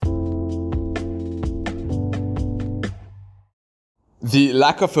The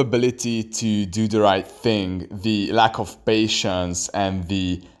lack of ability to do the right thing, the lack of patience, and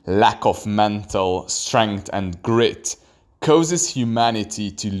the lack of mental strength and grit causes humanity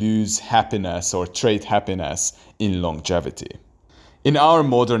to lose happiness or trade happiness in longevity. In our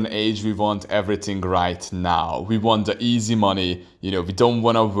modern age, we want everything right now. We want the easy money. We don't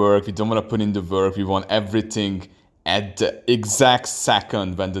want to work. We don't want to put in the work. We want everything at the exact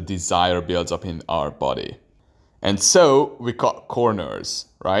second when the desire builds up in our body. And so we cut corners,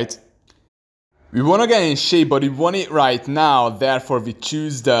 right? We want to get in shape, but we want it right now. Therefore, we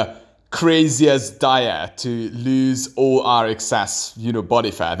choose the craziest diet to lose all our excess, body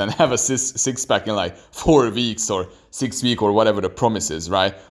fat and have a six pack in like 4 weeks or 6 weeks or whatever the promise is,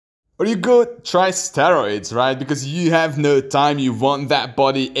 right? Or you go try steroids, right? Because you have no time. You want that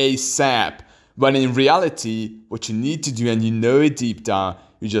body ASAP. When in reality, what you need to do, and you know it deep down,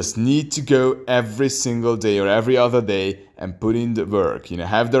 you just need to go every single day or every other day and put in the work.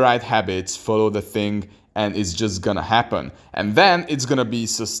 Have the right habits, follow the thing, and it's just gonna happen. And then it's gonna be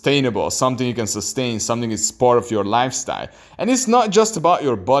sustainable, something you can sustain, something is part of your lifestyle. And it's not just about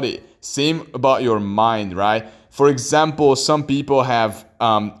your body, same about your mind, right? For example, some people have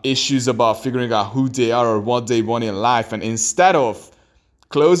issues about figuring out who they are or what they want in life, and instead of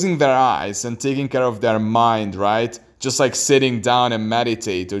closing their eyes and taking care of their mind, right? Just like sitting down and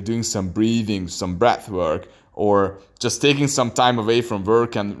meditate or doing some breathing, some breath work, or just taking some time away from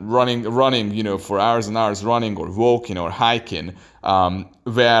work and running, for hours and hours, running or walking or hiking,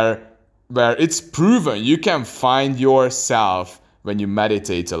 where it's proven you can find yourself when you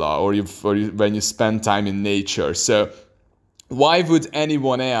meditate a lot or when you spend time in nature. So why would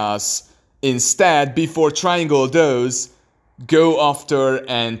anyone else instead, before trying all those, go after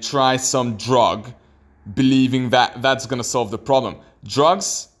and try some drug, believing that that's going to solve the problem?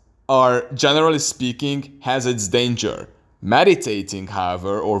 Drugs are, generally speaking, has its danger. Meditating,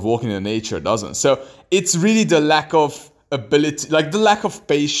 however, or walking in nature doesn't. So it's really the lack of ability, like the lack of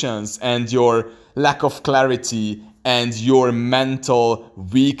patience and your lack of clarity and your mental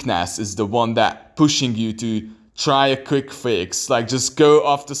weakness is the one that pushing you to try a quick fix. Like just go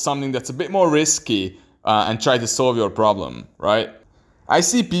after something that's a bit more risky and try to solve your problem, right? I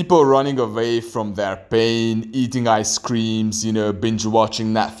see people running away from their pain, eating ice creams, binge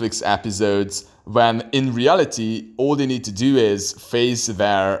watching Netflix episodes, when in reality, all they need to do is face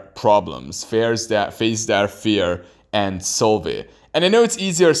their problems, face their fear and solve it. And I know it's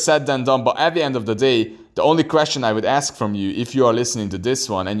easier said than done, but at the end of the day, the only question I would ask from you, if you are listening to this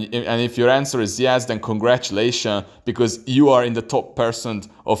one, and if your answer is yes, then congratulations, because you are in the top %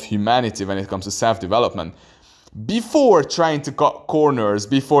 of humanity when it comes to self-development. Before trying to cut corners,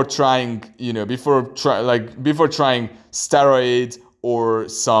 before trying steroids or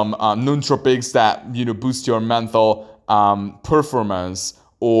some nootropics that boost your mental performance,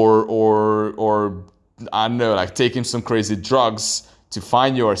 or I don't know, like taking some crazy drugs to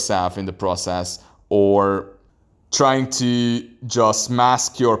find yourself in the process, or trying to just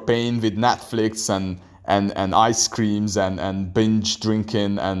mask your pain with Netflix and ice creams and binge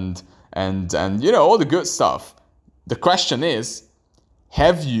drinking and all the good stuff. The question is,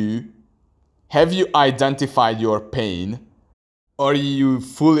 have you identified your pain? Are you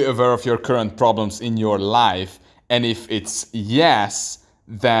fully aware of your current problems in your life? And if it's yes,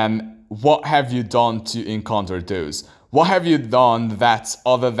 then what have you done to encounter those? What have you done that's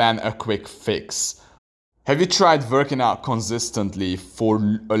other than a quick fix? Have you tried working out consistently for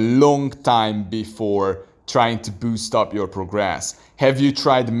a long time before trying to boost up your progress? Have you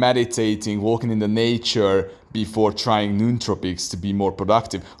tried meditating, walking in the nature before trying nootropics to be more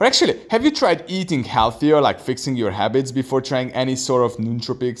productive? Or actually, have you tried eating healthier, like fixing your habits before trying any sort of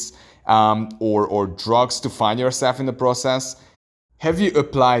nootropics or drugs to find yourself in the process? Have you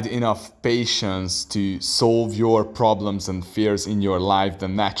applied enough patience to solve your problems and fears in your life the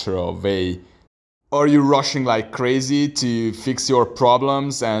natural way? Are you rushing like crazy to fix your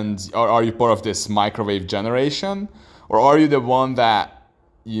problems, and are you part of this microwave generation? Or are you the one that,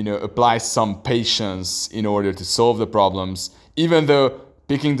 applies some patience in order to solve the problems, even though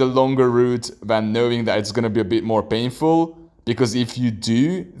picking the longer route when knowing that it's going to be a bit more painful? Because if you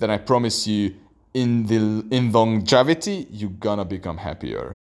do, then I promise you, in longevity, you're gonna become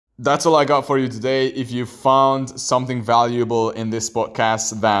happier. That's all I got for you today. If you found something valuable in this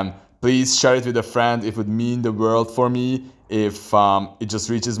podcast, then please share it with a friend. It would mean the world for me if it just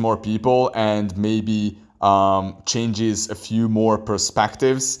reaches more people and maybe changes a few more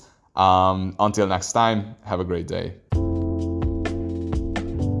perspectives. Until next time, have a great day.